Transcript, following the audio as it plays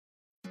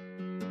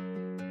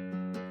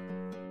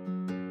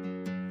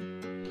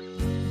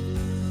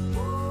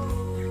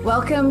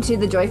Welcome to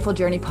the Joyful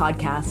Journey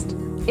podcast.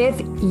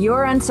 If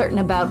you're uncertain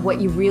about what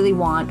you really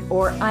want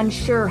or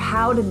unsure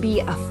how to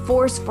be a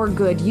force for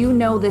good you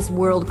know this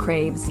world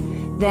craves,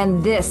 then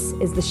this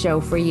is the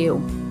show for you.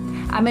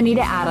 I'm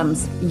Anita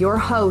Adams, your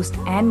host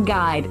and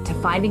guide to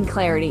finding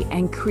clarity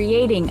and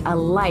creating a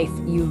life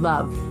you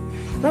love.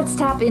 Let's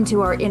tap into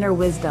our inner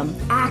wisdom,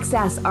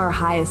 access our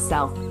highest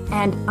self,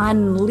 and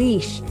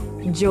unleash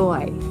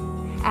joy.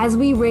 As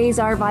we raise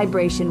our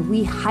vibration,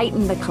 we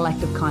heighten the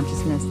collective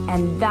consciousness,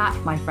 and that,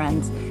 my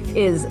friends,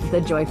 is the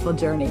joyful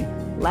journey.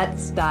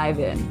 Let's dive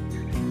in.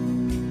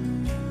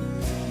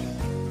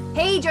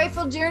 Hey,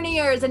 joyful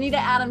journeyers, Anita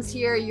Adams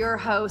here, your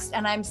host,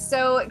 and I'm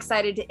so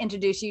excited to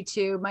introduce you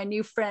to my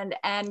new friend,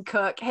 Ann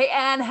Cook. Hey,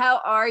 Ann,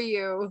 how are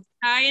you?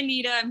 Hi,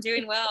 Anita. I'm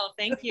doing well.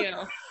 Thank you.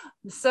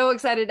 I'm so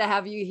excited to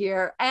have you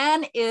here.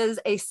 Ann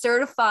is a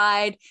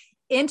certified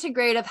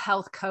integrative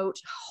health coach,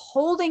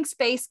 holding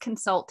space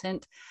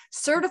consultant,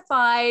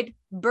 certified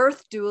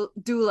birth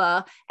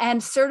doula,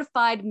 and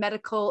certified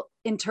medical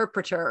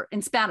interpreter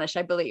in Spanish,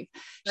 I believe.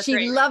 That's she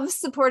right. loves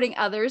supporting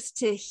others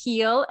to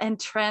heal and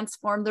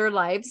transform their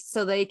lives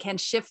so they can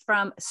shift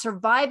from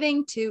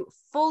surviving to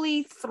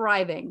fully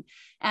thriving,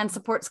 and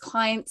supports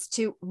clients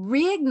to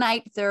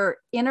reignite their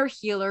inner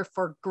healer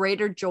for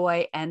greater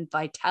joy and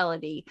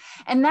vitality.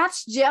 And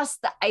that's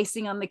just the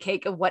icing on the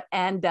cake of what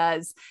Ann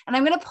does. And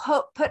I'm going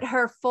to put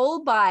her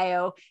full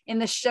bio in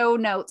the show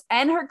notes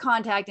and her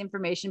contact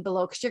information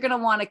below, because you're going to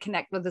want to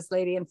connect with this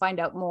lady and find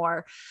out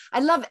more.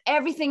 I love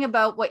everything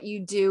about what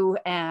you do,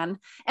 Ann.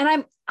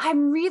 And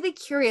I'm really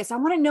curious. I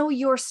want to know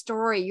your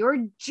story,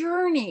 your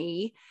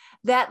journey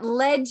that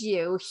led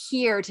you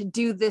here to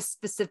do this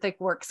specific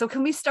work. So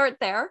can we start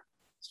there?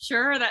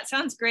 Sure. That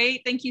sounds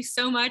great. Thank you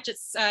so much.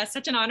 It's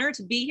such an honor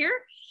to be here.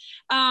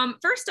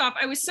 First off,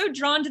 I was so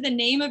drawn to the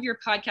name of your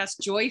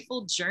podcast,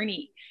 Joyful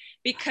Journey,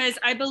 because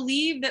I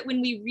believe that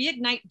when we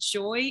reignite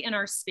joy in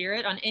our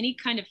spirit on any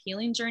kind of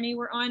healing journey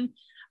we're on,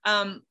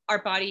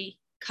 our body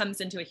comes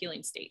into a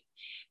healing state.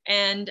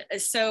 And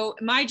so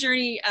my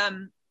journey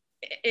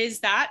is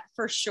that,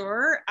 for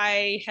sure.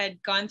 I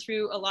had gone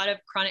through a lot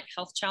of chronic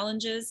health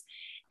challenges.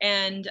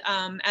 And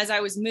as I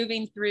was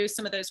moving through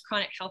some of those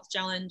chronic health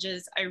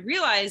challenges, I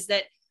realized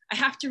that I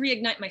have to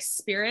reignite my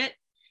spirit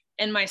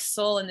and my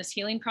soul in this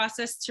healing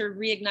process to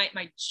reignite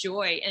my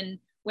joy. And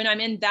when I'm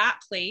in that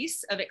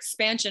place of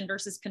expansion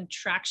versus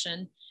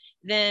contraction,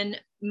 then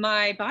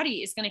my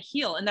body is going to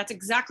heal. And that's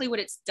exactly what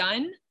it's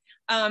done.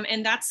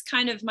 And that's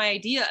kind of my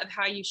idea of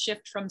how you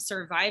shift from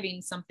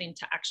surviving something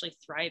to actually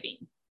thriving.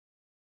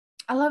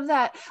 I love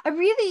that.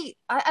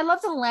 I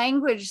love the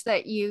language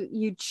that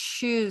you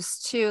choose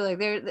too. Like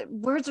the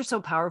words are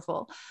so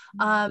powerful.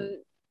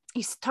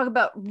 You talk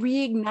about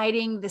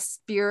reigniting the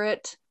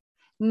spirit,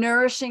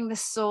 nourishing the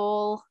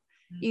soul.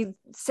 You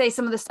say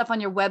some of the stuff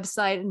on your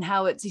website and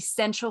how it's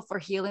essential for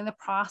healing the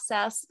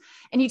process.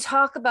 And you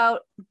talk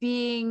about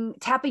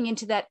tapping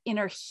into that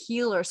inner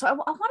healer. So I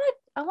want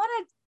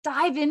to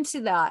dive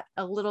into that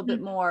a little bit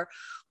more.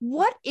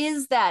 What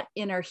is that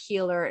inner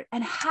healer,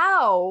 and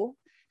how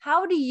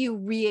do you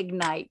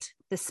reignite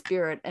the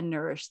spirit and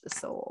nourish the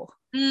soul?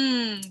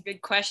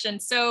 Good question.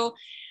 So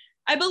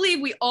I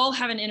believe we all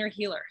have an inner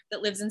healer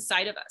that lives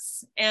inside of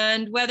us.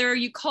 And whether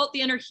you call it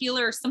the inner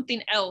healer or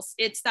something else,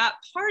 it's that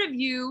part of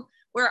you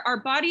where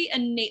our body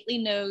innately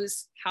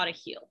knows how to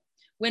heal.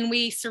 When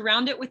we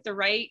surround it with the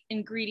right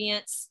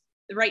ingredients,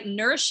 the right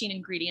nourishing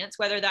ingredients,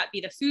 whether that be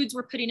the foods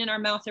we're putting in our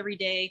mouth every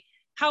day,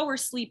 how we're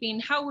sleeping,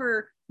 how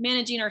we're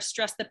managing our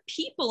stress, the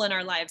people in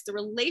our lives, the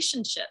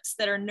relationships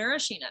that are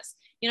nourishing us.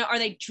 Are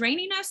they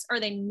draining us? Or are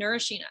they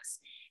nourishing us?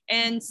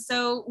 And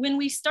so when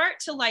we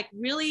start to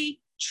really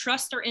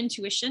trust our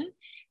intuition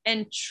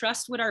and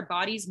trust what our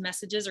body's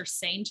messages are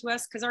saying to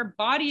us, because our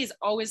body is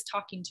always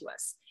talking to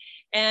us.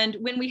 And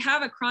when we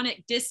have a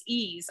chronic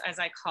dis-ease, as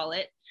I call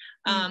it,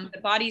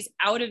 the body's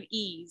out of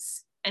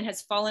ease and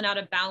has fallen out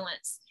of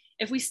balance.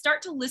 If we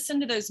start to listen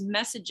to those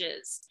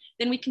messages,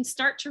 then we can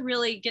start to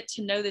really get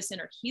to know this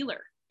inner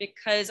healer,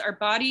 because our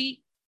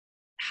body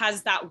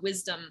has that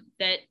wisdom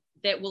that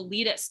will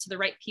lead us to the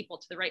right people,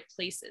 to the right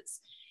places.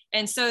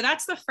 And so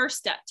that's the first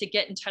step to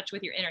get in touch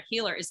with your inner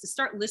healer, is to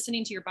start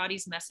listening to your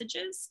body's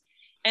messages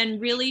and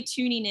really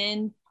tuning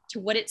in to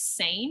what it's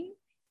saying.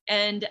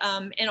 And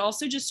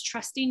also just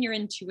trusting your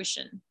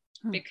intuition,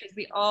 because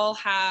we all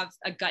have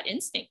a gut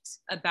instinct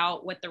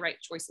about what the right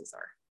choices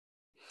are.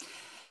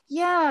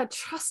 Yeah,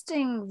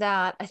 trusting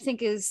that, I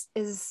think, is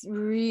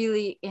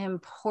really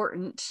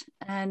important.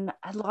 And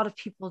a lot of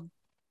people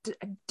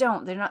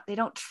they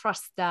don't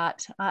trust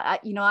that.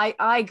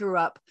 I grew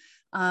up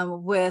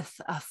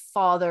with a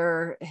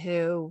father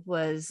who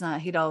was,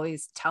 he'd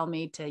always tell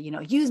me to,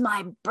 use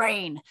my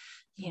brain,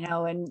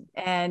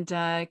 and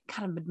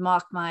kind of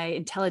mock my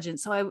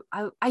intelligence. So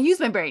I use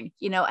my brain,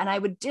 and I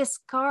would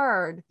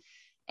discard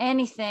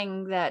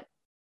anything that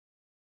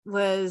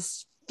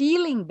was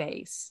feeling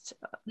based,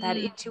 that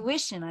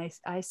intuition.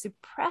 I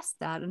suppressed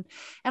that. And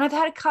I've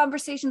had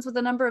conversations with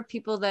a number of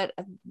people that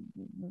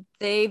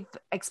they've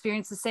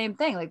experienced the same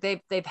thing. Like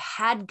they've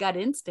had gut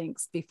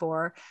instincts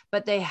before,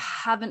 but they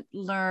haven't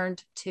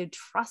learned to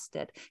trust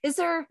it.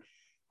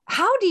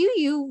 How do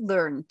you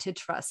learn to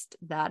trust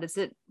that? Is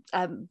it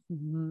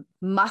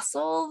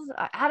muscle?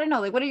 I don't know.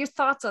 Like, what are your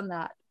thoughts on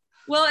that?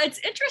 Well, it's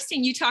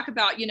interesting you talk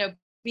about,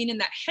 being in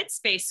that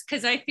headspace,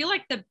 because I feel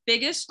like the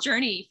biggest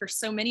journey for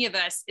so many of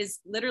us is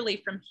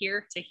literally from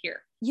here to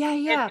here.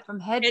 Yeah. From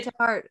head to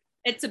heart.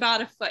 It's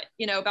about a foot,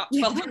 about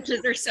 12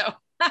 inches or so.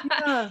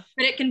 Yeah.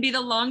 But it can be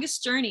the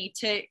longest journey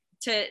to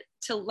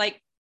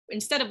like,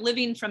 instead of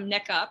living from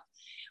neck up,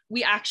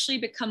 we actually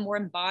become more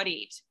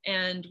embodied,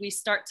 and we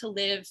start to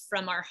live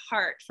from our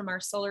heart, from our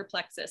solar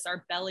plexus,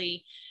 our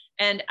belly.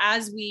 And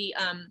as we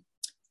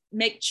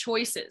make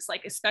choices,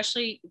 like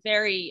especially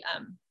very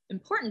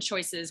important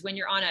choices when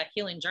you're on a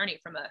healing journey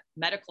from a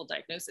medical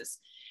diagnosis,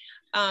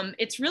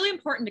 it's really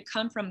important to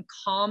come from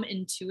calm,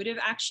 intuitive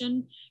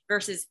action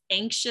versus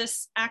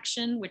anxious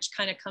action, which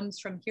kind of comes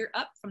from here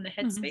up, from the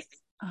headspace.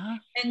 Uh-huh.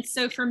 And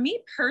so for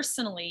me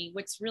personally,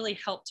 what's really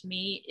helped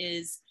me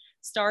is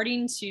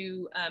starting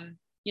to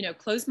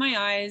close my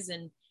eyes,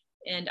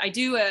 and I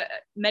do a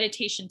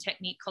meditation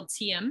technique called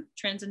TM,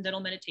 Transcendental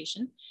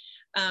Meditation,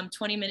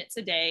 20 minutes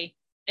a day.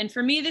 And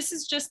for me, this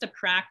is just a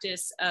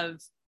practice of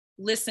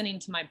listening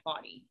to my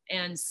body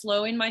and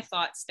slowing my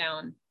thoughts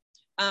down.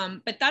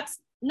 But that's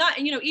not,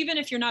 even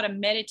if you're not a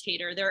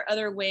meditator, there are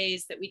other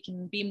ways that we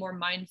can be more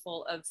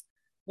mindful of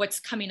what's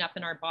coming up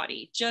in our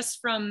body,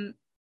 just from,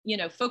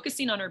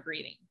 focusing on our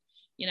breathing,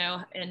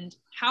 and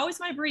how is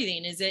my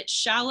breathing? Is it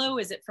shallow?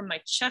 Is it from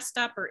my chest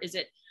up, or is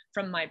it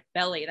from my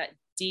belly, that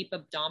deep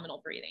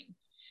abdominal breathing?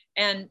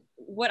 And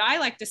what I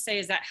like to say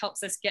is that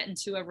helps us get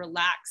into a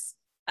relaxed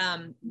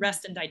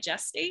rest and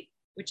digest state,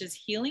 which is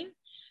healing,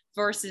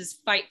 versus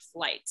fight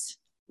flight,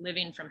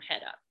 living from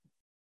head up.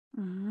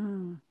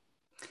 Mm-hmm.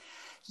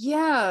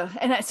 Yeah.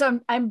 And so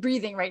I'm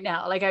breathing right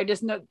now. Like I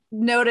just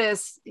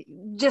notice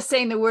just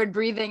saying the word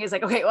breathing is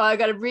like, okay, well, I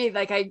got to breathe.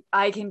 Like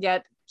I can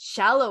get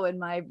shallow in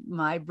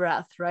my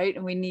breath, right?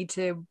 And we need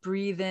to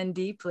breathe in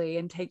deeply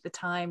and take the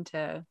time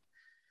to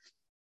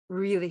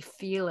really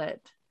feel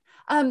it.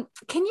 Can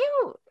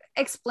you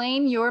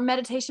explain your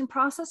meditation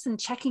process and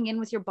checking in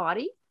with your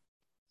body?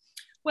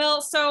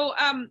 Well, so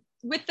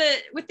with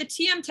the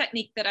TM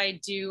technique that I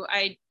do,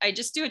 I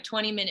just do a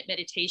 20-minute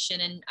meditation,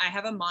 and I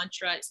have a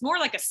mantra. It's more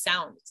like a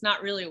sound. It's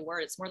not really a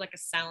word. It's more like a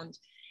sound.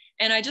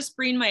 And I just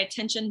bring my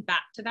attention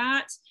back to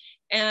that.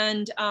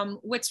 And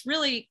what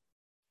really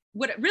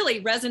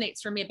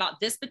resonates for me about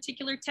this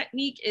particular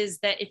technique is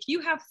that if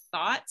you have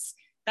thoughts,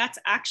 that's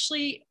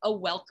actually a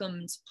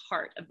welcomed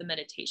part of the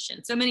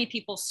meditation. So many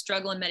people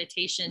struggle in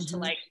meditation to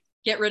like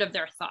get rid of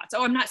their thoughts.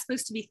 Oh, I'm not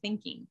supposed to be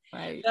thinking.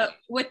 Right. But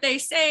what they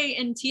say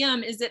in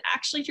TM is that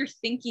actually if you're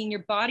thinking,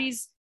 your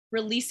body's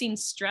releasing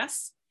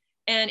stress,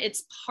 and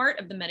it's part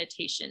of the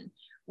meditation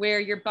where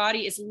your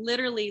body is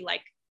literally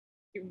like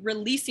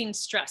releasing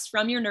stress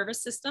from your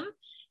nervous system.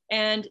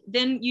 And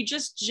then you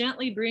just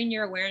gently bring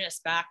your awareness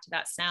back to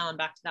that sound,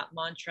 back to that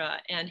mantra.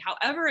 And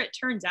however it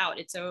turns out,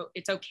 it's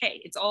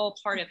okay. It's all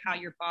part of how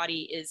your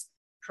body is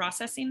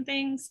processing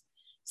things.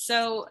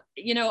 So,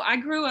 I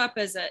grew up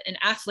as an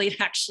athlete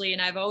actually,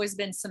 and I've always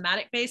been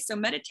somatic based. So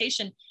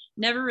meditation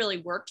never really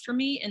worked for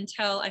me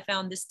until I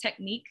found this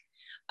technique.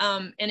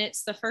 And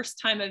it's the first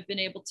time I've been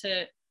able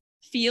to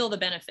feel the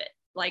benefit,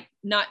 like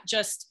not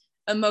just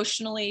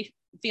emotionally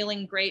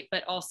feeling great,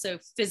 but also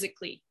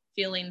physically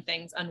feeling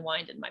things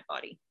unwind in my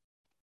body.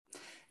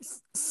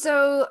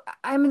 So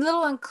I'm a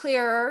little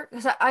unclear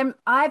because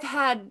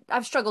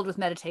I've struggled with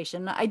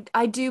meditation.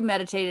 I do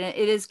meditate, and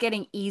it is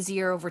getting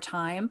easier over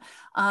time.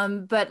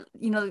 But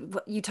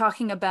you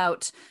talking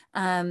about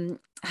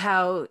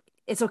how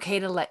it's okay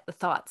to let the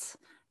thoughts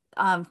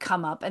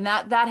come up, and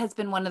that has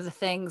been one of the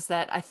things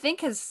that I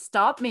think has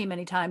stopped me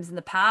many times in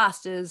the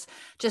past, is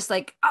just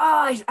like,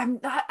 oh,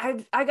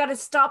 I got to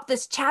stop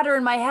this chatter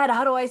in my head.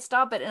 How do I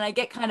stop it? And I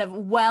get kind of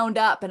wound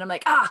up, and I'm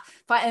like,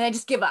 fine, and I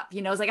just give up.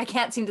 It's like I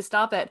can't seem to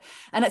stop it.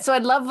 And so I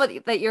love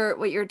what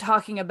you're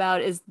talking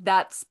about, is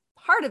that's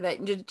part of it,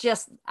 and you're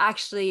just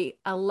actually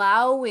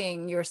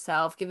allowing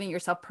yourself, giving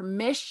yourself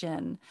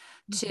permission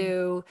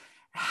to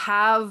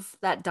have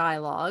that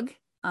dialogue.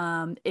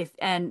 And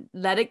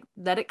let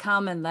it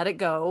come and let it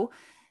go.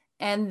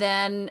 And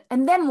then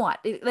what?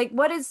 Like,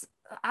 what is,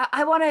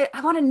 I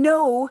want to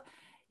know,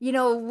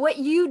 what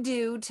you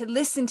do to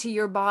listen to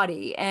your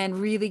body and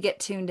really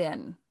get tuned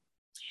in.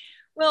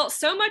 Well,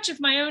 so much of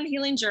my own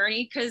healing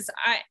journey, because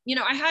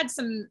I had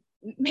some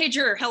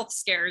major health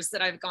scares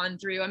that I've gone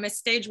through. I'm a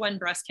stage 1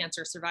 breast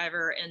cancer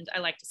survivor, and I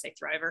like to say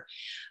thriver.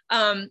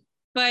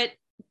 But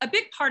a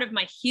big part of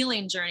my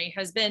healing journey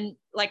has been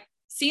like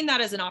seeing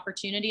that as an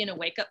opportunity and a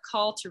wake-up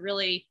call to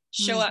really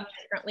show up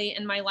differently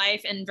in my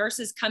life, and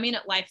versus coming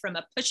at life from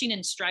a pushing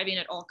and striving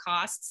at all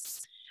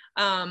costs.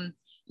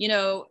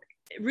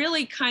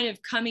 Really kind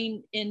of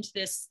coming into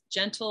this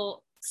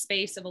gentle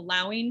space of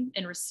allowing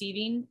and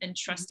receiving and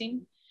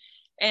trusting.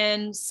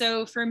 And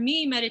so for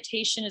me,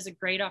 meditation is a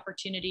great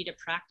opportunity to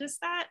practice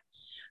that.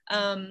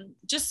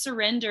 Just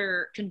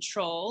surrender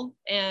control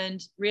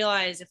and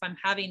realize if I'm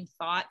having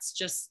thoughts,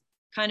 just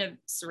kind of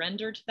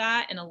surrender to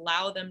that and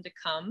allow them to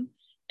come,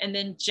 and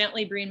then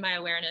gently bring my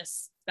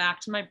awareness back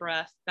to my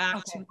breath,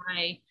 back to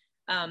my,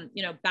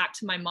 back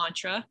to my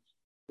mantra,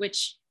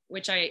 which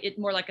it's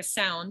more like a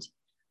sound.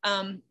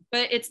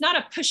 But it's not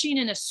a pushing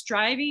and a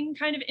striving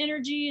kind of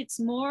energy. It's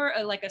more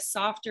like a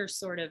softer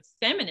sort of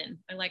feminine,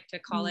 I like to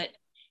call it,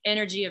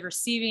 energy of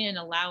receiving and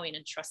allowing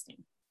and trusting.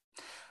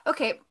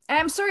 Okay. And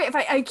I'm sorry if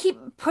I keep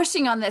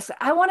pushing on this.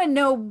 I want to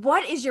know,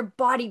 what is your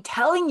body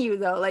telling you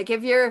though? Like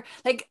if you're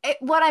like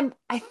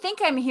I think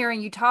I'm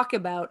hearing you talk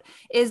about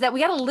is that we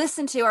got to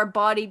listen to our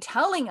body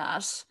telling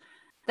us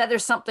that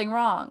there's something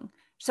wrong.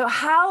 So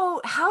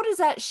how does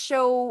that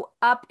show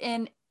up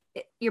in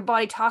your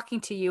body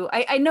talking to you?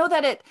 I know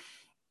that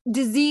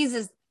disease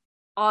is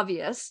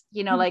obvious,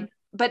 like,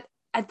 but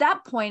at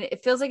that point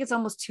it feels like it's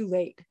almost too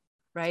late,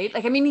 right?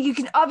 Like, I mean, you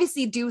can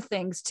obviously do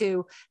things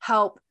to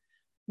help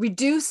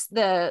reduce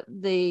the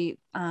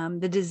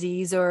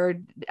disease or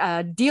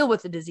deal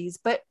with the disease,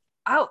 but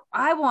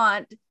I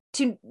want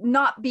to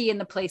not be in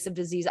the place of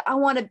disease. I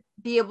want to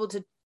be able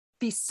to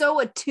be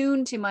so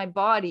attuned to my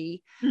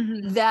body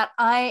that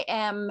I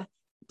am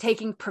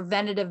taking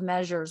preventative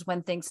measures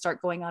when things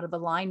start going out of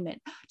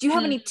alignment. Do you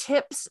have any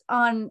tips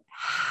on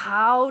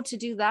how to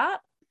do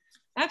that?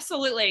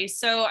 Absolutely.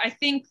 So I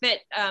think that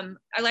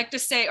I like to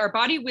say our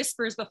body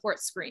whispers before it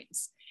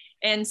screams.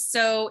 And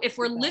so if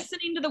we're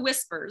listening to the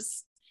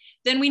whispers,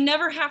 then we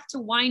never have to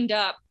wind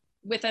up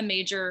with a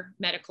major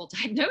medical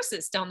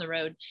diagnosis down the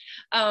road.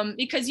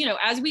 Because,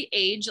 as we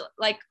age,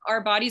 like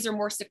our bodies are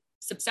more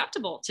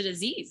susceptible to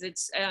disease.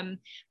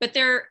 But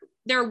there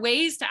are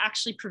ways to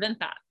actually prevent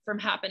that from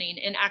happening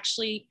and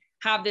actually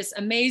have this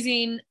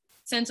amazing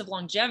sense of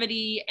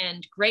longevity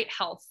and great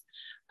health.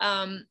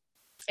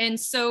 And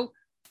so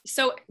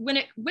when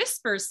it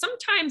whispers,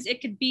 sometimes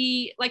it could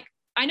be like,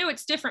 I know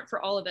it's different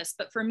for all of us,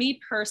 but for me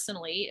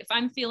personally, if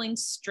I'm feeling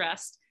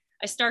stressed,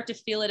 I start to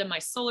feel it in my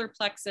solar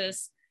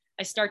plexus.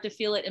 I start to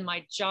feel it in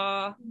my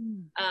jaw.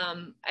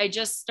 I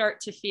just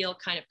start to feel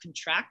kind of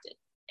contracted.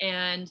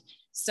 And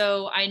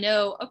so I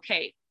know,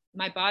 okay,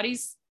 my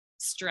body's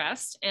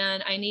stressed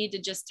and I need to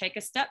just take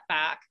a step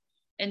back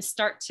and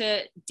start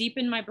to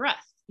deepen my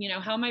breath.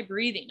 How am I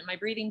breathing? Am I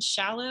breathing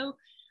shallow?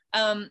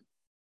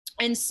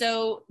 And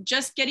so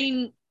just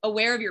getting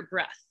aware of your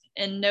breath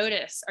and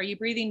notice, are you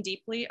breathing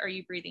deeply? Are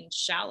you breathing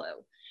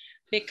shallow?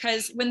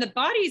 Because when the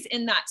body's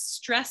in that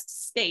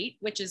stressed state,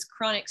 which is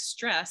chronic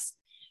stress,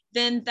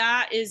 then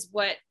that is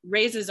what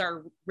raises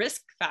our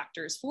risk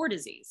factors for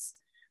disease,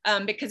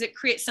 because it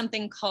creates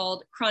something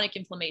called chronic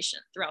inflammation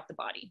throughout the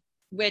body,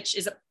 which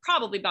is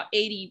probably about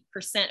 80%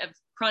 of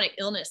chronic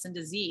illness and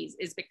disease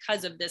is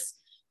because of this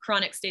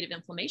chronic state of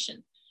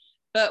inflammation.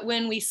 But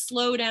when we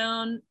slow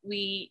down,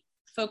 we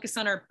focus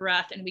on our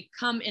breath and we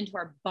come into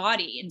our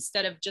body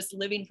instead of just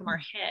living from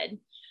our head,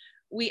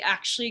 we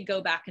actually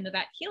go back into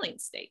that healing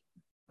state.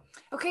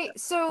 Okay,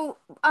 so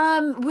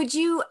would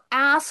you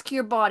ask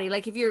your body,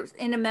 like if you're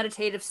in a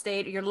meditative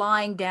state or you're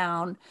lying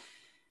down,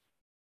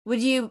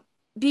 would you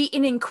be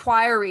in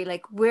inquiry,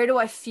 like where do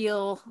I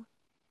feel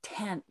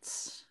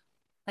tense?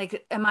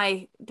 Like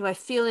do I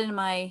feel it in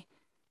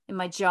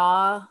my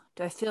jaw?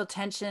 Do I feel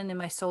tension in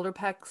my solar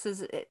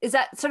plexus? Is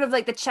that sort of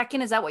like the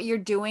check-in? Is that what you're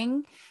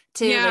doing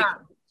to like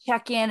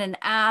check in and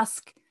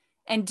ask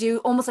and do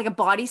almost like a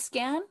body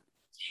scan?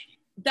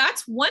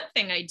 That's one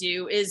thing I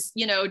do is,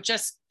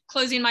 just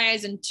closing my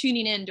eyes and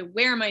tuning in to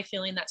where am I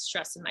feeling that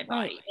stress in my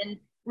body, and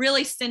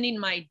really sending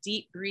my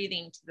deep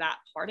breathing to that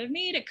part of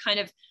me to kind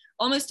of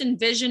almost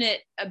envision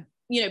it,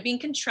 being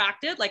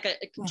contracted, like a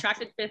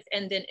contracted fifth,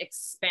 and then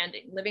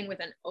expanding, living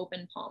with an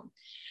open palm.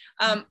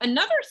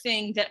 Another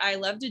thing that I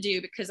love to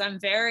do, because I'm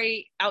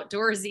very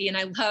outdoorsy and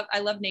I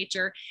love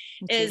nature,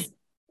 is,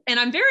 and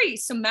I'm very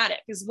somatic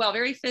as well,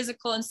 very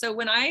physical. And so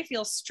when I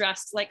feel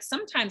stressed, like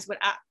sometimes what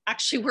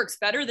actually works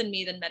better than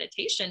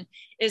meditation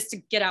is to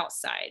get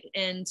outside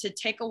and to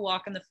take a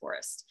walk in the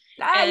forest.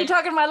 You're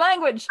talking my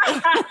language.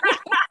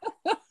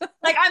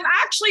 Like I'm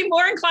actually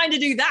more inclined to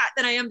do that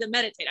than I am to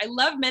meditate. I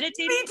love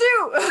meditating. Me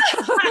too.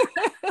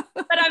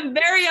 But I'm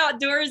very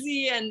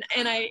outdoorsy and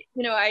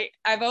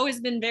I've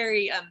always been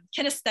very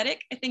kinesthetic,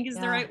 I think is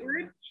the right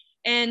word.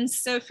 And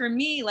so for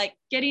me, like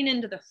getting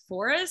into the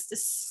forest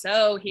is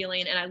so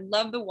healing. And I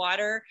love the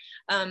water.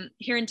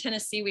 Here in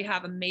Tennessee, we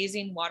have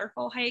amazing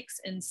waterfall hikes.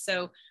 And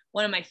so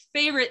one of my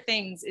favorite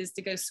things is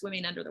to go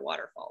swimming under the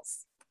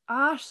waterfalls.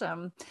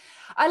 Awesome.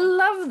 I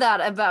love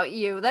that about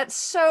you. That's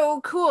so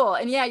cool.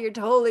 And yeah, you're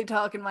totally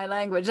talking my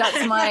language.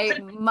 That's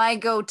my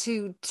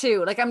go-to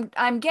too. Like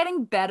I'm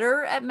getting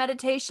better at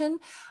meditation.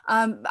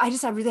 I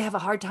really have a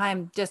hard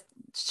time just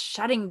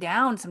shutting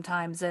down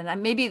sometimes. And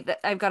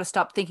I've got to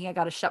stop thinking I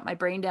got to shut my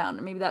brain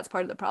down. Maybe that's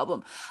part of the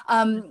problem.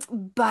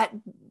 But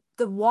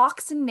the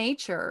walks in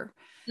nature,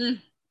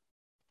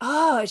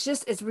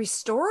 it's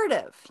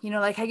restorative.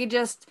 Like I could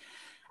just,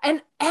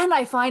 And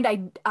I find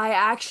I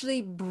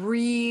actually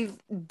breathe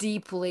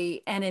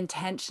deeply and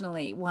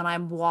intentionally when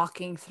I'm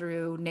walking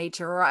through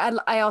nature. Or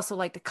I also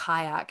like to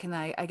kayak, and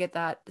I get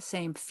that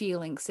same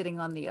feeling sitting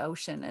on the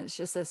ocean. And it's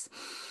just this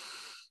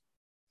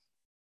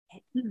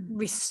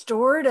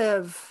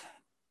restorative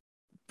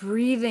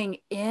breathing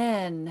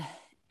in,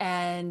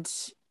 and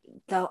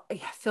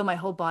I feel my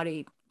whole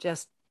body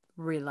just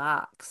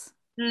relax.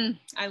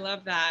 I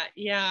love that.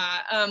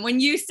 Yeah.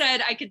 When you said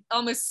I could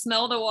almost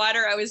smell the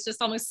water, I was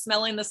just almost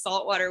smelling the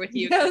salt water with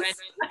you. Yes.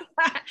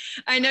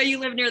 I know you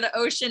live near the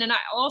ocean, and I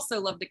also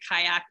love to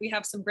kayak. We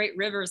have some great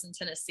rivers in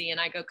Tennessee,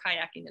 and I go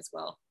kayaking as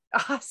well.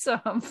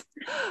 Awesome.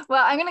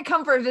 Well, I'm going to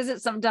come for a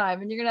visit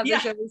sometime, and you're going to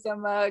have Yeah, to show me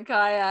some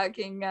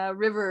kayaking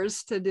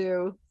rivers to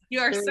do. you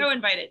are Very, so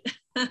invited.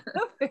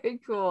 very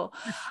cool.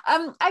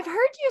 I've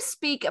heard you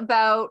speak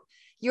about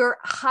your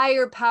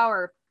higher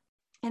power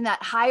and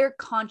that higher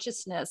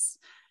consciousness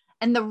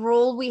and the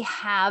role we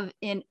have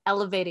in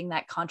elevating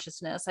that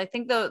consciousness. I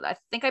think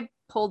I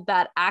pulled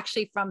that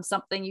actually from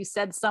something you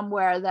said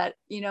somewhere, that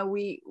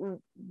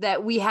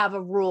we have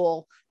a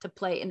role to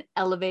play in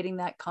elevating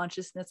that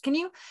consciousness. Can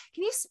you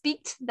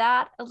speak to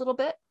that a little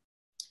bit?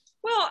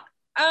 Well,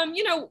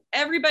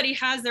 everybody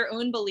has their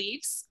own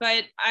beliefs,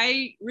 but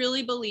I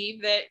really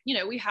believe that,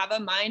 we have a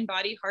mind,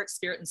 body, heart,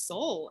 spirit, and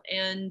soul.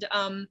 And,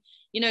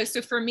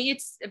 so for me,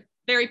 it's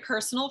very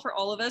personal for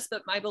all of us,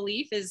 but my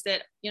belief is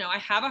that, I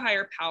have a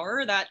higher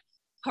power, that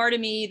part of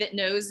me that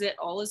knows that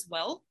all is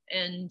well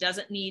and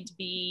doesn't need to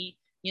be,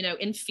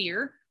 in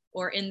fear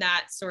or in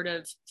that sort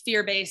of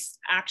fear-based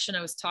action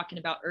I was talking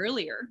about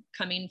earlier,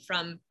 coming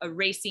from a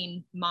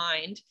racing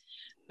mind,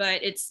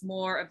 but it's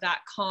more of that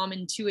calm,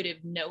 intuitive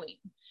knowing.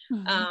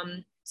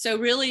 So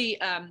really,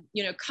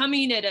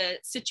 coming at a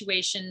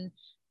situation,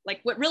 like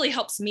what really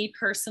helps me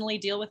personally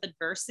deal with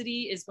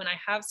adversity is when I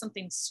have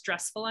something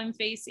stressful I'm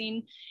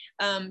facing,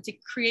 to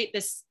create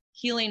this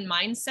healing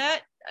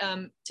mindset,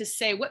 to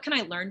say, what can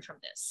I learn from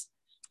this?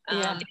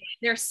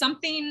 There's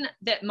something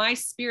that my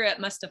spirit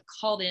must have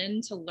called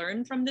in to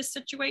learn from this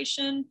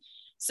situation.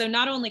 So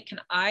not only can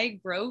I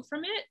grow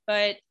from it,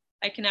 but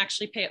I can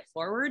actually pay it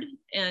forward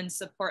and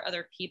support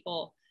other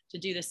people to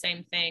do the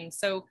same thing.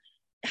 So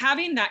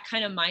having that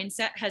kind of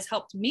mindset has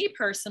helped me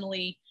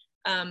personally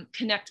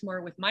connect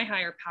more with my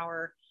higher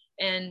power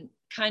and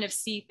kind of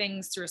see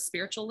things through a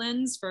spiritual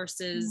lens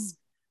versus,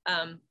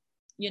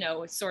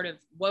 sort of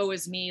woe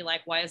is me,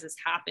 like, why is this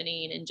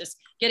happening? And just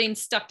getting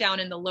stuck down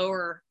in the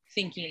lower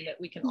thinking that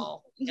we can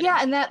all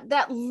and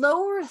that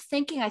lower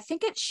thinking, I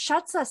think it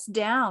shuts us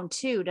down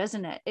too,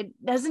 doesn't it?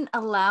 It doesn't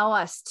allow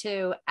us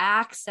to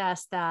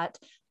access that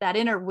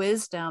inner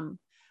wisdom.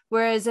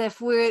 Whereas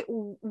if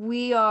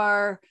we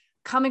are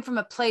coming from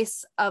a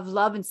place of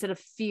love instead of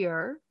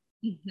fear,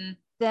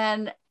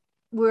 then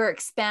we're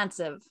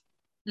expansive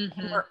and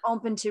we're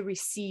open to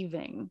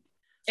receiving.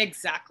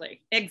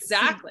 Exactly.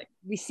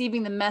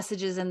 Receiving the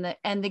messages and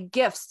the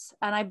gifts.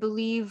 And I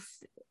believe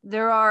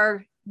there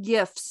are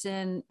gifts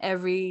in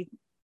every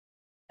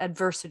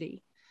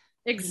adversity.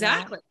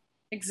 Exactly.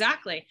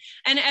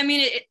 And I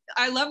mean,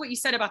 I love what you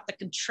said about the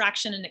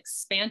contraction and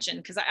expansion,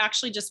 because I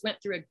actually just went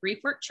through a grief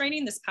work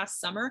training this past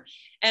summer.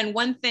 And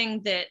one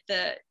thing that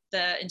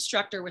the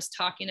instructor was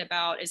talking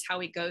about is how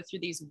we go through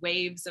these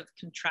waves of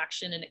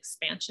contraction and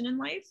expansion in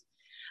life.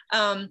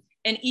 And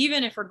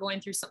even if we're going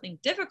through something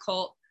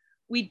difficult,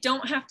 we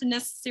don't have to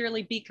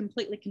necessarily be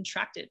completely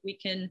contracted. We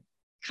can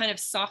kind of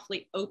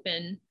softly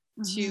open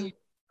to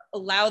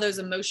allow those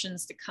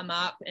emotions to come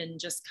up and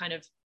just kind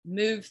of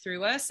move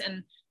through us.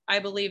 And I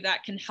believe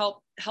that can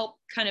help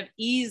kind of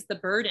ease the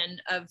burden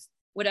of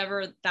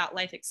whatever that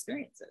life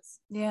experience is.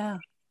 Yeah.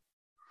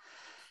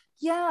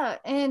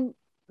 And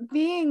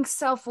being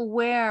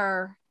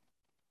self-aware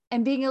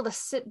and being able to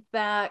sit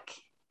back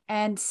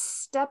and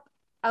step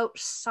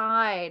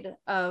outside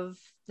of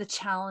the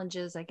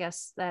challenges, I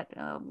guess, that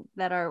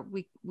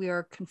we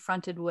are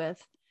confronted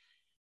with,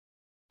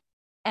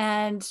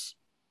 and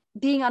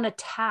being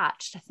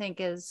unattached, I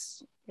think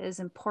is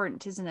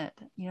important, isn't it?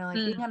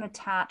 Being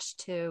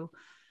unattached to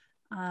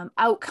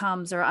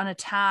outcomes, or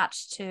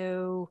unattached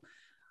to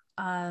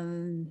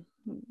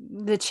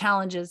the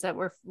challenges that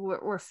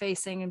we're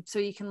facing. And so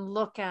you can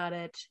look at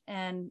it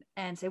and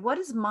say, what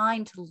is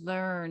mine to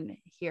learn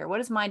here? What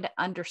is mine to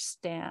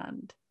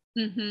understand?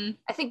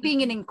 I think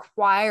being an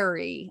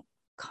inquiry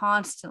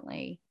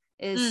constantly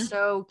is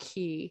so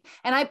key.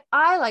 And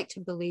I like to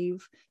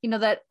believe,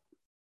 that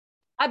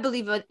I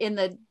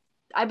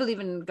believe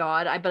in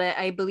God, but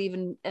I believe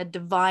in a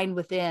divine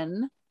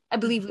within. I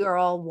believe we are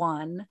all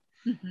one.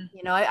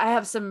 I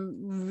have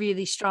some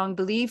really strong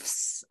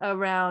beliefs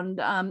around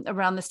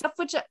this stuff,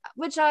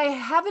 which I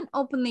haven't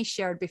openly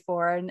shared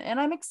before, and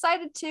I'm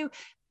excited to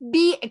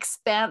be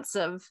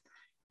expansive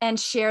and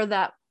share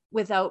that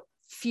without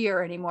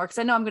fear anymore, because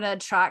I know I'm going to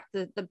attract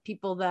the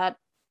people that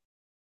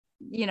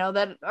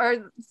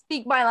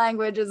speak my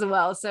language as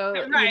well. So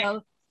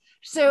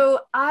so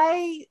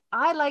I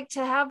like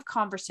to have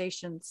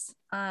conversations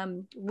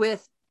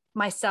with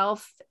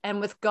myself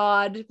and with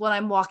God when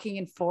I'm walking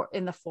in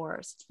the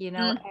forest,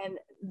 and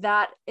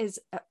that is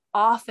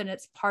often,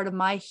 it's part of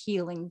my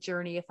healing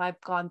journey. If I've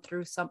gone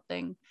through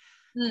something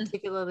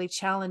particularly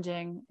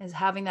challenging, is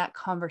having that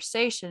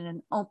conversation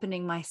and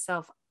opening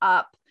myself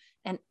up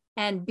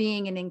and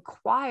being an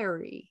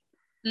inquiry.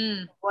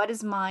 What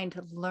is mine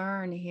to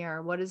learn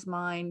here? What is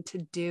mine to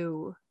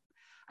do?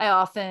 I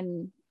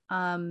often,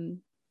 I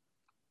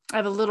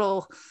have a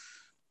little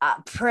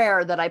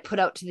prayer that I put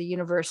out to the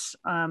universe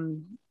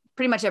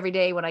pretty much every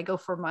day when I go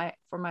for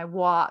my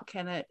walk,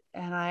 and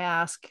I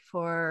ask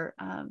for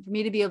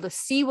me to be able to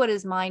see what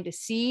is mine to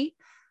see,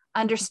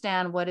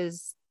 understand what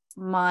is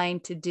mine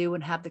to do,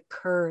 and have the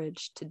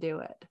courage to do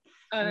it.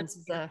 Oh, that's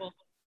beautiful.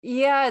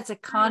 It's a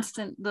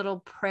constant little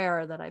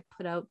prayer that I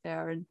put out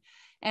there, and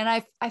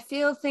I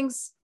feel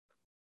things.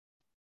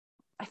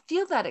 I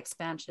feel that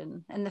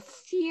expansion and the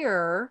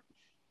fear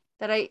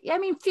that I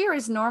mean, fear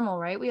is normal,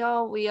 right? We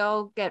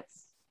all get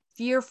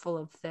fearful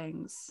of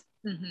things.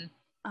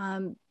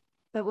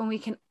 But when we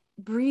can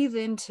breathe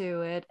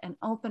into it and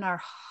open our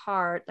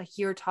heart, like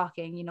you're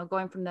talking, you know,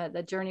 going from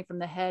the journey from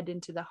the head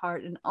into the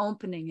heart and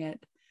opening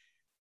it,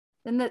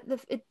 then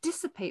it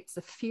dissipates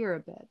the fear a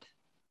bit.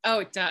 Oh,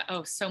 it does.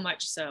 Oh, so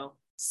much so.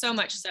 So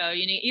much so.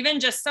 You know, even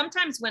just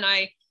sometimes when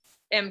I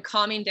am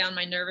calming down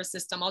my nervous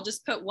system, I'll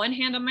just put one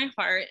hand on my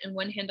heart and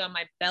one hand on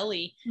my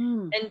belly.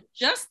 And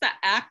just the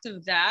act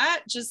of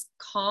that just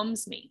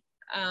calms me.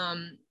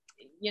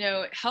 You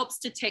know, it helps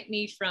to take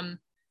me from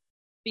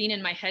being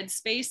in my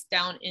headspace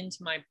down into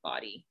my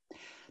body.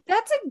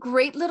 That's a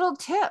great little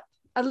tip.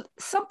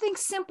 Something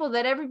simple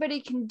that everybody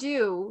can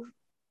do.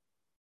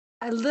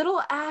 A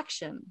little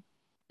action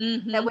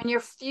that when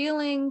you're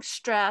feeling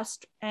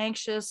stressed,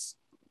 anxious,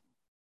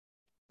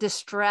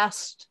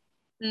 distressed,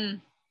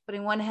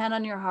 putting one hand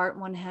on your heart,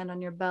 one hand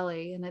on your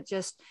belly. And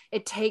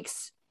it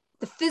takes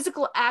the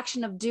physical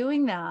action of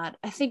doing that.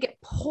 I think it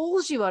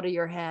pulls you out of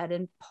your head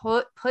and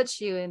puts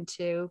you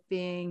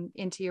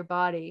into your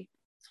body.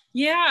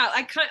 Yeah.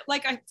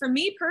 For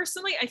me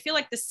personally, I feel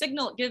like the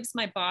signal it gives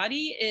my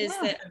body is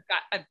that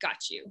I've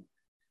got you.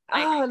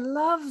 I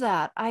love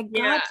that. I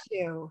got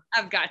you.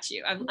 I've got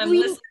you. I'm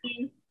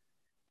listening.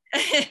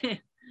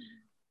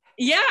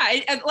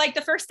 Like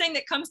the first thing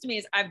that comes to me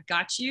is I've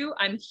got you.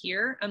 I'm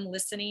here. I'm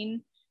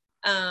listening.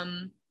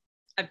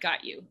 I've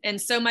got you. And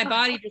so my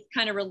body just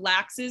kind of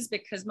relaxes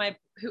because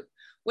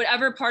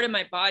whatever part of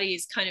my body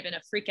is kind of in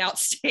a freak out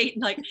state,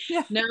 like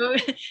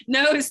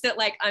knows that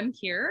like, I'm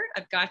here.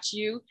 I've got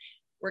you.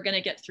 We're going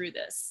to get through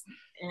this.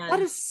 And that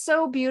is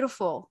so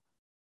beautiful.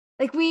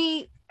 Like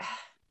we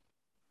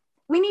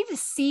need to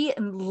see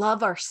and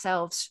love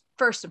ourselves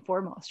first and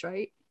foremost,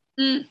 right?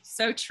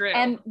 So true.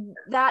 And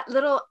that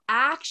little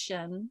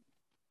action,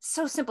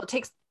 so simple, it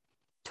takes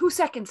 2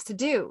 seconds to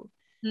do.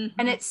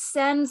 And it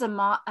sends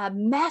a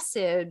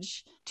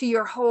message to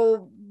your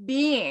whole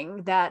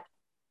being that,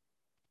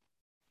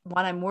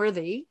 one, I'm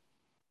worthy.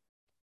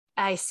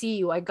 I see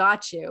you. I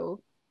got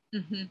you.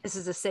 This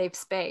is a safe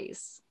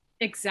space.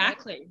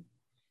 Exactly. Right?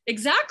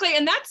 Exactly.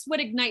 And that's what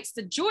ignites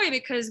the joy,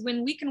 because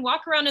when we can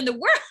walk around in the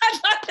world, I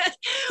love that.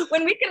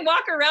 When we can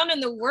walk around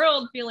in the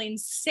world feeling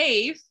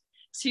safe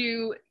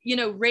to, you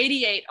know,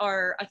 radiate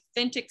our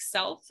authentic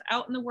self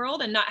out in the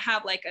world and not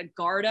have like a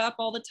guard up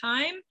all the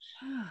time,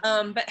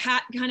 but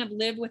kind of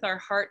live with our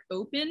heart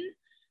open,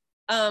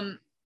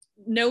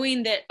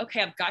 knowing that,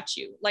 okay, I've got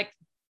you. Like,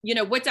 you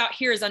know, what's out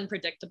here is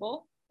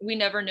unpredictable. We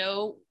never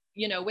know,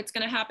 you know, what's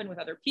going to happen with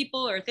other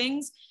people or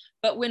things.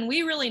 But when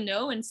we really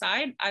know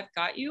inside, I've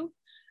got you,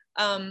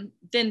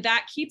 then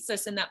that keeps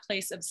us in that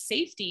place of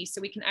safety so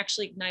we can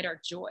actually ignite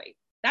our joy.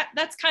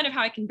 That's kind of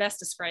how I can best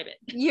describe it.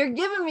 You're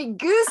giving me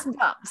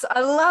goosebumps.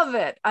 I love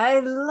it. I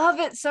love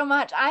it so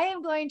much.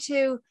 I'm going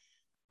to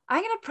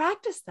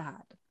practice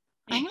that.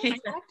 I'm going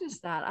to practice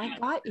that. I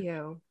got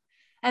you.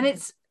 And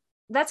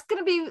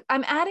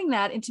I'm adding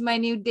that into my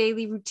new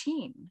daily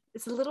routine.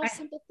 It's a little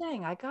simple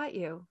thing. I got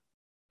you.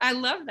 I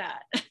love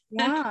that.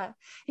 Yeah.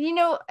 You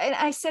know, and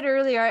I said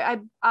earlier,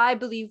 I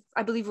believe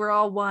we're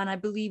all one. I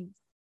believe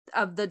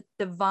of the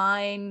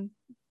divine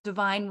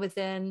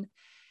within.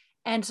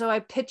 And so I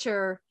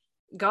picture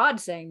God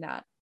saying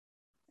that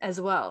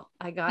as well.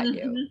 I got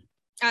you.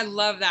 I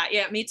love that.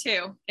 Yeah, me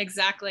too.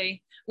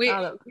 Exactly. We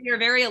are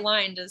very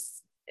aligned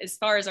as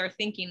far as our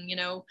thinking, you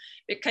know,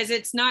 because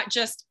it's not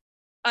just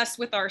us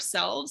with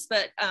ourselves,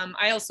 but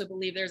I also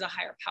believe there's a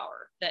higher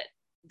power that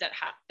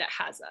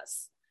has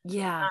us.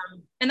 Yeah.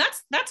 And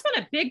that's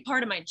been a big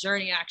part of my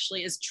journey,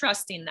 actually, is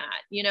trusting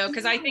that, you know,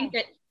 because I think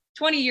that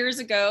 20 years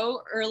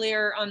ago,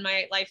 earlier on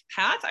my life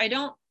path, I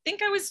don't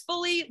think I was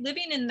fully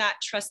living in that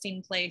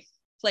trusting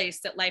place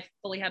that life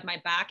fully had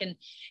my back.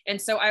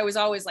 And so I was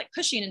always like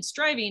pushing and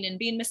striving and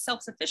being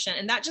self-sufficient.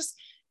 And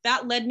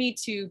that led me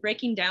to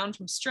breaking down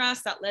from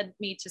stress. That led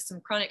me to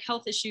some chronic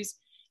health issues.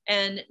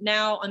 And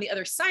now on the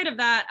other side of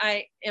that,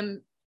 I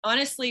am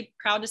honestly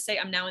proud to say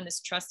I'm now in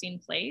this trusting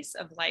place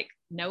of like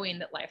knowing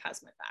that life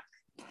has my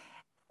back.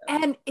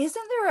 And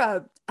isn't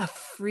there a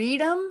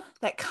freedom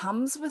that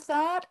comes with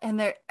that? And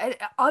there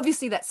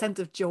obviously that sense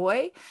of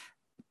joy,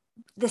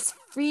 this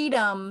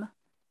freedom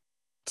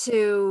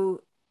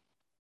to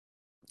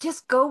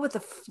just go with the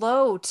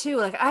flow too.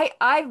 Like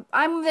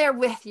I'm there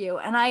with you,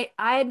 and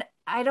I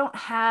don't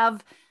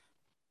have,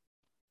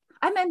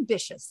 I'm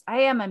ambitious.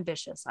 I am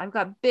ambitious. I've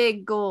got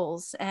big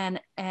goals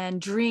and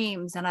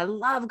dreams, and I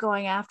love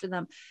going after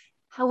them.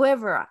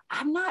 However,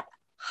 I'm not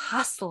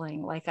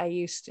hustling like I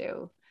used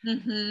to.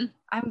 Mm-hmm.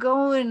 I'm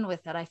going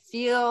with it. I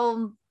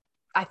feel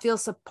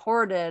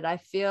supported. I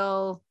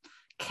feel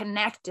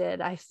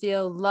connected. I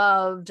feel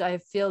loved. I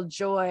feel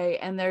joy.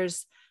 And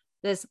there's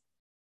this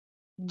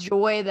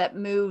joy that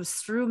moves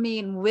through me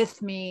and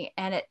with me,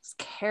 and it's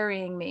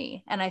carrying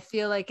me. And I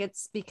feel like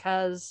it's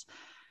because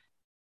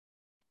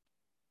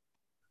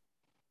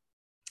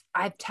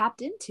I've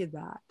tapped into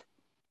that,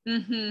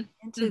 Mm-hmm.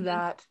 into Mm-hmm.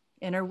 that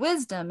inner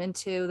wisdom,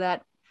 into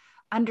that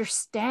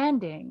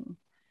understanding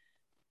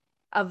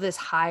of this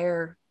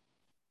higher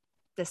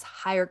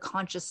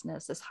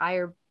consciousness, this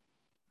higher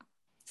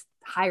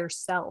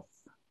self.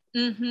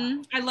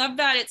 Mm-hmm. I love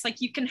that. It's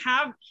like you can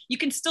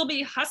still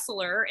be a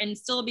hustler and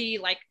still be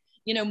like,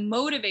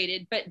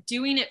 motivated, but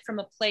doing it from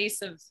a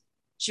place of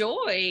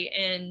joy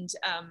and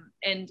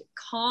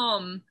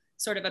calm,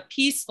 sort of a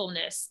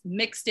peacefulness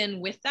mixed in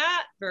with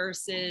that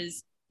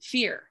versus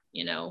fear.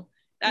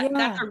 That's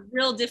Yeah, a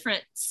real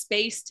different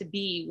space to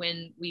be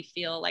when we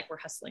feel like we're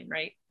hustling,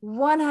 right?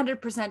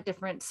 100%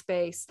 different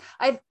space.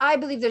 I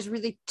believe there's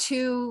really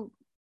two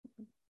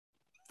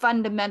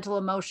fundamental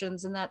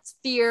emotions, and that's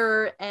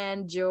fear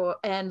and joy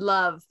and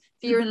love.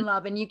 Fear Mm-hmm. and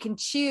love, and you can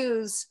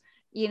choose,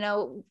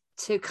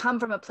 to come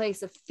from a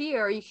place of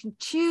fear, or you can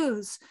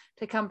choose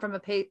to come from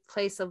a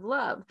place of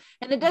love.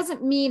 And it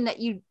doesn't mean that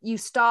you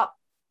stop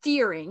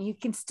fearing. You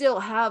can still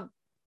have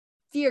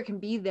fear, can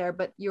be there,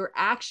 but your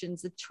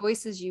actions, the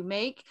choices you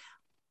make,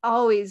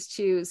 always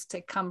choose to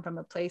come from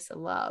a place of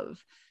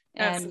love,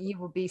 and Absolutely. you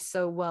will be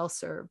so well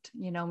served.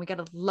 We got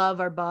to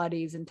love our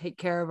bodies and take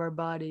care of our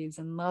bodies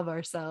and love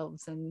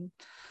ourselves and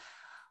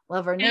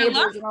love our And I love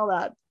neighbors and all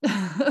that.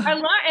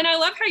 I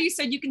love how you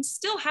said you can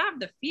still have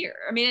the fear.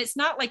 I mean, it's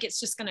not like it's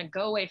just going to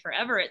go away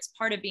forever. It's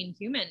part of being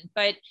human.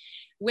 But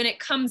when it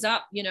comes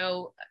up,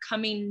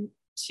 coming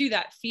to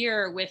that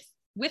fear with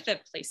a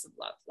place of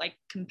love, like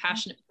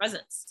compassionate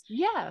presence.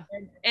 Yeah,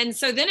 And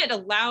so then it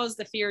allows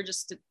the fear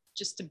just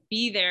to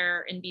be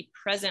there and be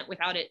present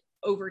without it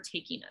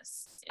overtaking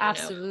us.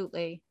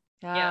 absolutely.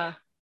 Yeah. Yeah.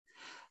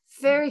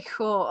 Very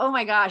cool. Oh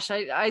my gosh.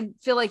 I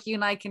feel like you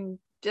and I can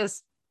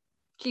just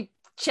keep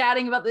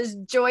chatting about this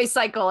joy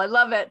cycle. I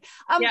love it.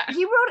 Yeah.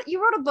 You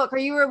wrote a book, or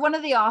you were one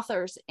of the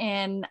authors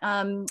in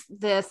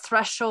the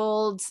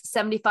Threshold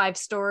 75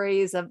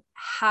 stories of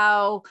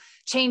how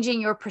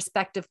changing your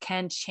perspective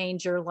can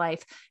change your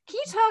life. Can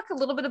you talk a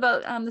little bit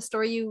about the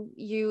story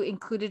you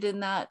included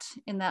in that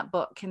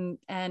book,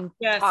 and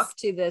Yes. talk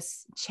to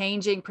this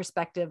changing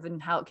perspective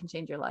and how it can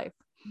change your life?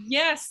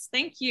 Yes,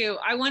 thank you.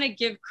 I want to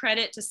give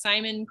credit to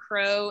Simon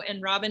Crow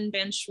and Robin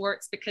Van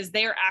Schwartz because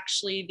they are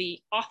actually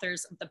the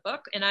authors of the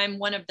book. And I'm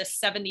one of the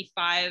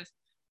 75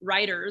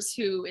 writers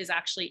who is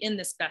actually in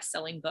this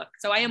best-selling book.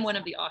 So I am one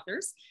of the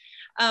authors.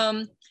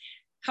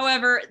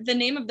 However, the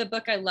name of the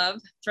book I love,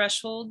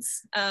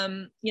 Thresholds,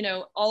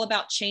 all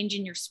about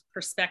changing your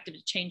perspective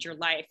to change your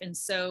life. And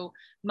so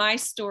my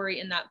story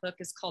in that book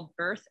is called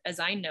Birth as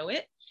I Know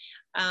It.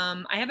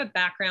 I have a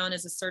background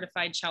as a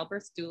certified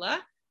childbirth doula.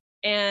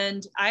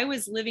 And I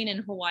was living in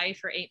Hawaii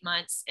for 8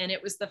 months. And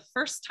it was the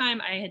first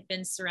time I had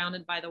been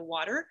surrounded by the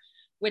water,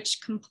 which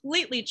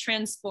completely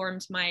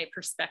transformed my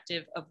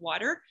perspective of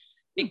water.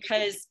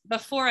 Because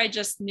before I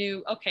just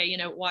knew, okay,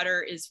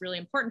 water is really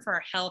important for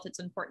our health. It's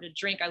important to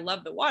drink. I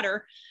love the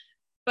water.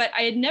 But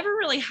I had never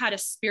really had a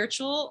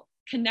spiritual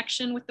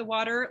connection with the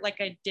water like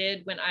I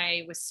did when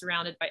I was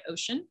surrounded by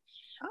ocean.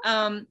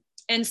 And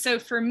so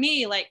for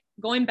me, like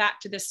going back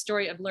to this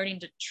story of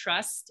learning to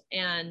trust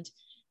and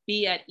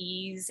be at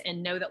ease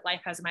and know that life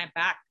has my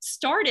back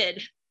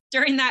started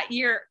during that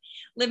year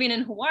living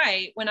in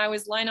Hawaii when I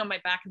was lying on my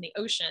back in the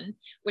ocean,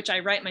 which I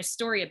write my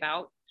story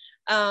about,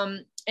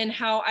 and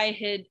how I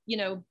had,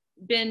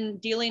 been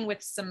dealing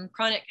with some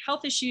chronic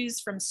health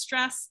issues from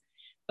stress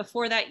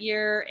before that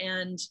year.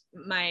 And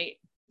my,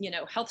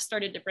 health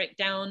started to break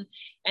down.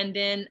 And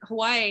then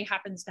Hawaii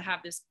happens to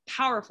have this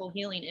powerful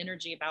healing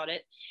energy about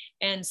it.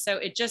 And so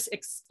it just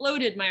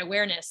exploded my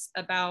awareness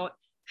about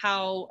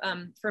how,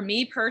 for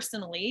me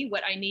personally,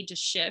 what I need to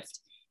shift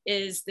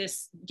is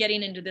this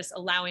getting into this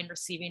allowing,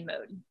 receiving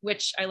mode,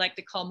 which I like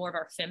to call more of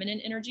our feminine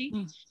energy.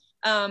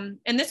 And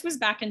this was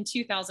back in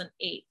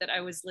 2008 that I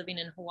was living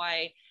in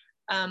Hawaii.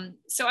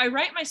 So I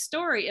write my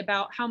story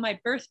about how my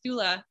birth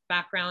doula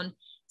background,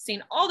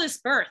 seeing all this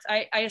birth,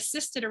 I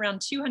assisted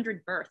around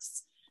 200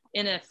 births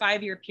in a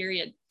 5-year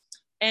period,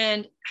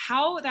 and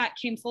how that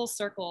came full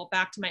circle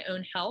back to my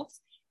own health.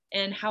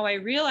 And how I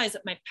realized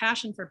that my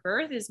passion for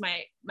birth is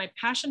my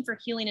passion for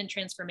healing and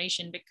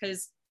transformation,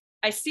 because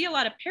I see a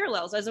lot of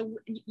parallels as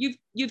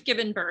you've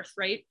given birth,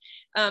 right?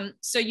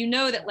 So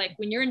that like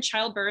when you're in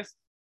childbirth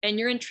and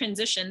you're in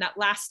transition, that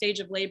last stage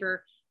of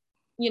labor,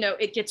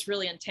 it gets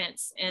really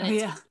intense and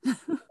it's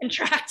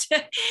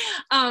contracted.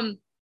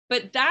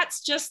 But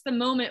that's just the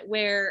moment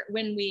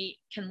when we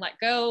can let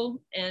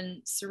go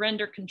and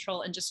surrender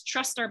control and just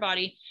trust our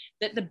body,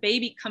 that the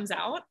baby comes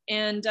out.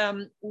 And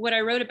what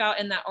I wrote about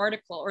in that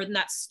article, or in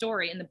that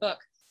story in the book,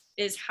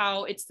 is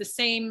how it's the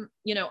same,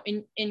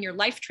 in your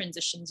life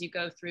transitions you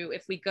go through.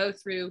 If we go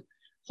through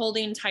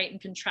holding tight and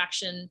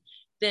contraction,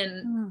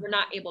 then we're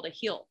not able to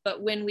heal.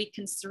 But when we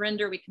can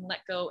surrender, we can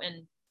let go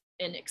and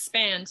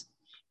expand,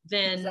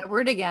 then that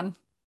word again.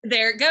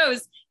 There it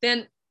goes.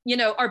 Then,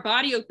 our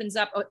body opens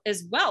up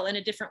as well in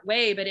a different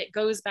way, but it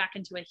goes back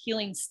into a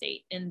healing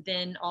state. And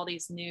then all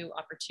these new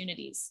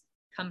opportunities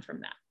come from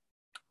that.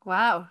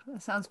 Wow.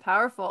 That sounds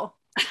powerful.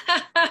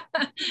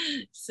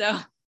 So,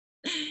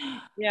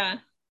 yeah.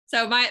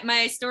 So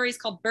my story is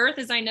called Birth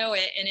as I Know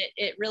It. And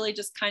it really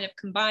just kind of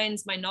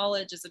combines my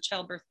knowledge as a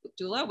childbirth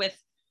doula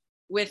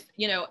with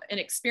an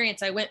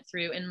experience I went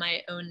through in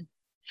my own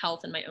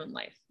health and my own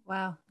life.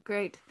 Wow,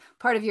 great.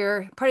 Part of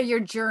your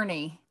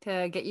journey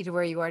to get you to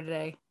where you are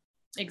today.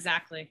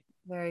 Exactly.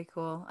 Very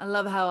cool. I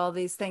love how all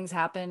these things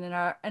happen in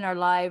our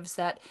lives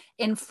that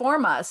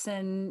inform us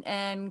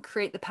and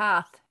create the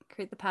path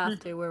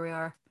to where we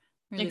are.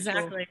 Really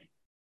exactly.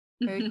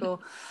 Cool. Very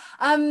cool.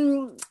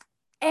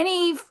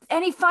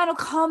 Any final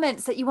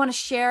comments that you want to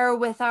share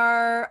with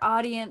our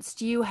audience?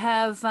 Do you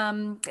have,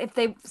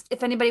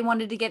 if anybody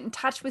wanted to get in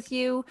touch with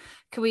you,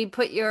 could we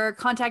put your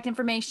contact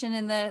information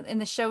in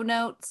the show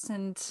notes?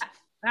 And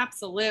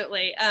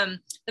absolutely.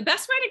 The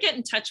best way to get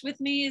in touch with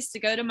me is to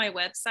go to my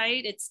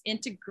website. It's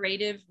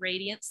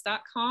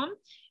integrativeradiance.com,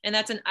 and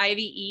that's an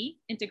IVE,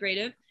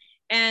 integrative.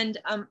 And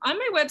on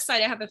my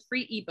website, I have a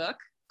free ebook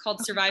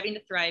called Surviving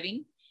to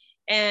Thriving,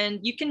 and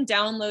you can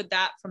download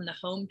that from the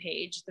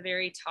homepage, the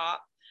very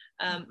top.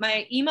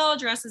 My email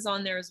address is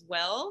on there as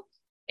well.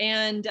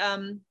 And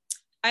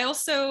I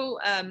also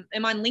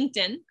am on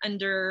LinkedIn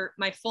under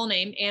my full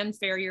name, Ann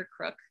Ferrier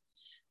Crook.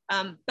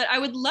 But I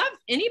would love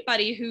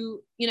anybody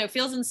who,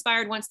 feels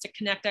inspired, wants to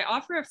connect. I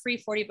offer a free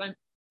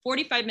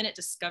 45-minute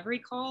discovery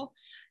call.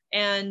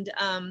 And,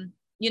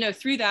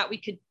 through that, we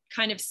could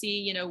kind of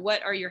see,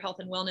 what are your health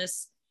and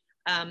wellness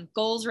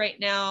goals right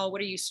now? What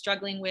are you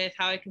struggling with?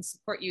 How I can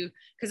support you?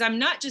 Because I'm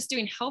not just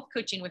doing health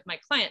coaching with my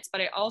clients,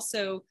 but I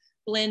also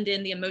blend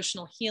in the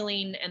emotional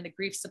healing and the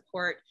grief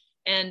support.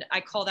 And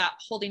I call that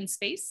holding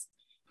space.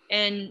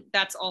 And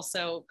that's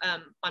also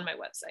on my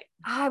website.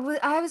 I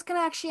was going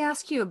to actually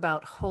ask you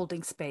about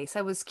holding space.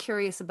 I was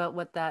curious about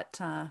what that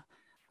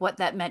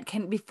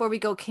meant. Before we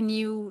go, can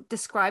you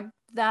describe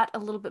that a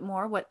little bit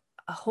more? What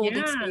a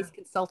holding space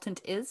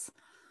consultant is?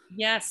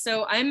 Yeah,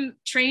 so I'm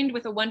trained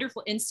with a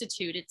wonderful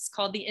institute. It's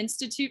called the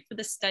Institute for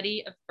the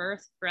Study of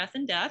Birth, Breath,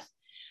 and Death.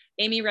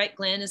 Amy Wright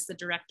Glenn is the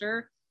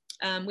director.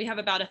 We have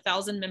about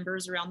 1,000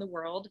 members around the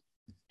world.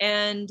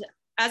 And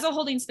as a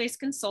holding space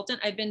consultant,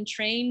 I've been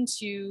trained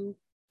to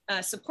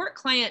support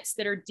clients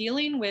that are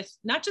dealing with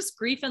not just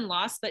grief and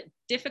loss, but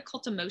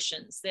difficult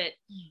emotions that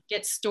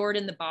get stored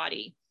in the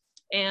body.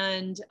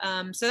 And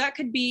so that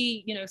could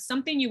be,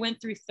 something you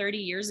went through 30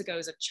 years ago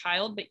as a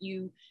child, but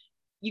you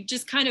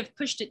just kind of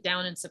pushed it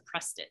down and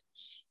suppressed it.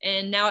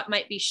 And now it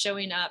might be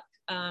showing up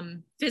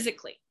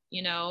physically,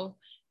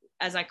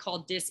 as I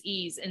call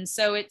dis-ease. And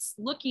so it's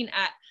looking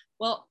at,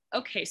 well,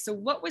 okay, so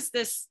what was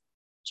this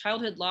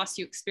childhood loss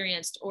you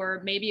experienced?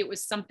 Or maybe it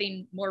was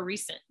something more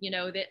recent,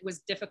 that was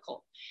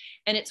difficult.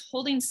 And it's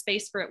holding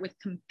space for it with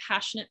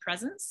compassionate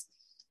presence.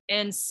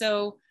 And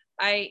so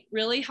I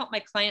really help my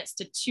clients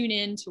to tune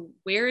in to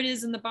where it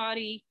is in the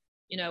body,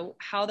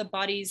 how the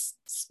body's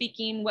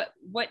speaking,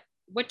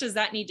 what does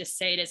that need to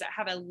say? Does it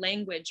have a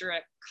language or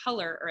a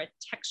color or a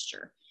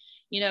texture?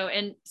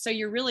 And so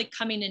you're really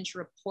coming into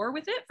rapport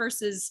with it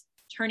versus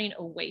turning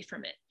away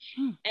from it.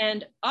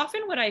 And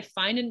often what I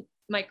find in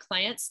my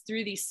clients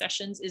through these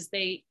sessions is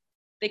they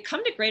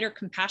come to greater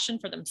compassion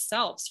for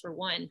themselves, for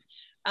one,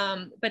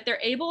 but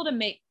they're able to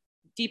make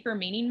deeper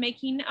meaning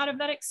making out of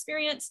that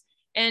experience.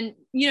 And,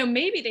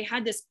 maybe they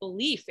had this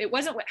belief, it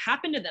wasn't what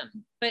happened to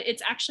them, but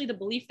it's actually the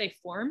belief they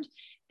formed.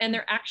 And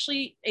they're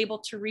actually able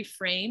to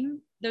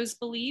reframe those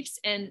beliefs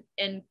and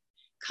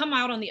come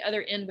out on the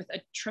other end with a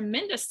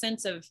tremendous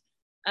sense of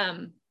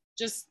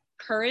just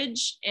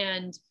courage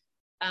and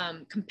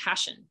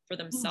compassion for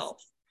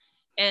themselves.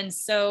 And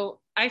so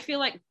I feel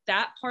like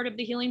that part of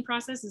the healing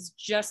process is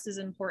just as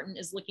important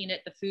as looking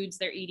at the foods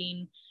they're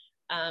eating,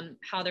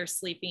 how they're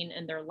sleeping,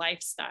 and their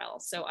lifestyle.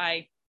 So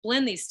I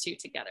blend these two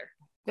together.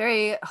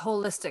 Very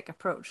holistic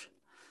approach.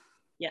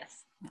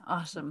 Yes.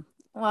 Awesome.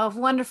 Well,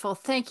 wonderful.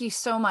 Thank you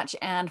so much,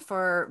 Anne,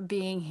 for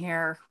being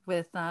here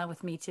with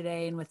me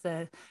today and with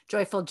the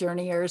Joyful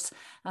Journeyers.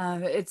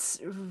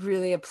 It's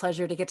really a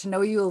pleasure to get to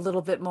know you a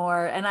little bit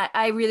more. And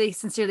I really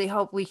sincerely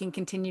hope we can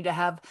continue to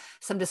have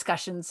some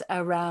discussions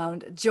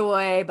around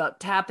joy,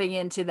 about tapping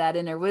into that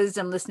inner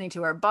wisdom, listening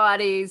to our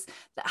bodies,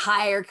 the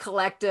higher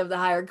collective, the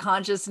higher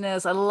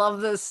consciousness. I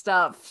love this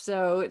stuff.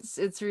 So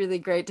it's really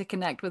great to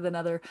connect with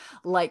another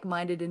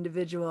like-minded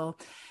individual.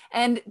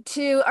 And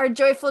to our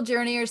Joyful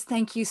Journeyers,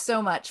 thank you so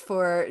much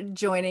for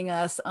joining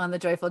us on the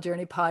Joyful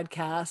Journey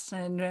podcast.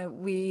 And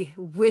we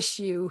wish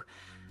you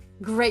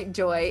great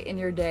joy in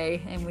your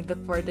day. And we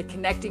look forward to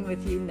connecting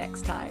with you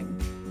next time.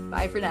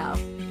 Bye for now.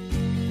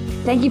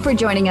 Thank you for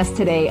joining us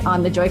today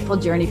on the Joyful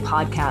Journey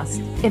podcast.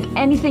 If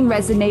anything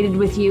resonated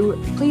with you,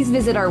 please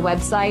visit our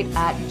website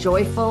at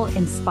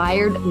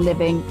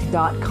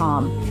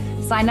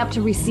joyfulinspiredliving.com. Sign up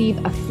to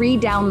receive a free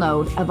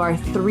download of our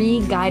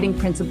 3 guiding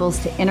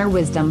principles to inner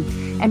wisdom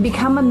and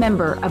become a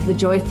member of the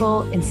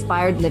Joyful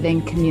Inspired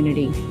Living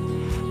community.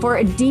 For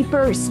a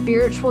deeper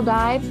spiritual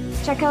dive,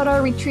 check out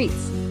our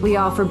retreats. We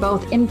offer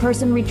both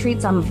in-person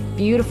retreats on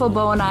beautiful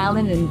Bowen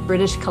Island in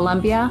British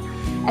Columbia,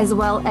 as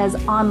well as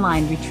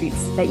online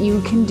retreats that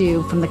you can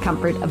do from the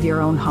comfort of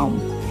your own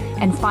home.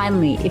 And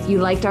finally, if you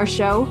liked our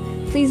show,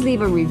 please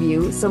leave a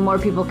review so more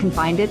people can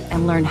find it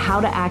and learn how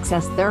to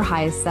access their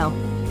highest self.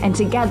 And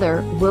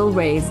together, we'll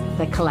raise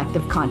the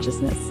collective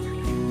consciousness.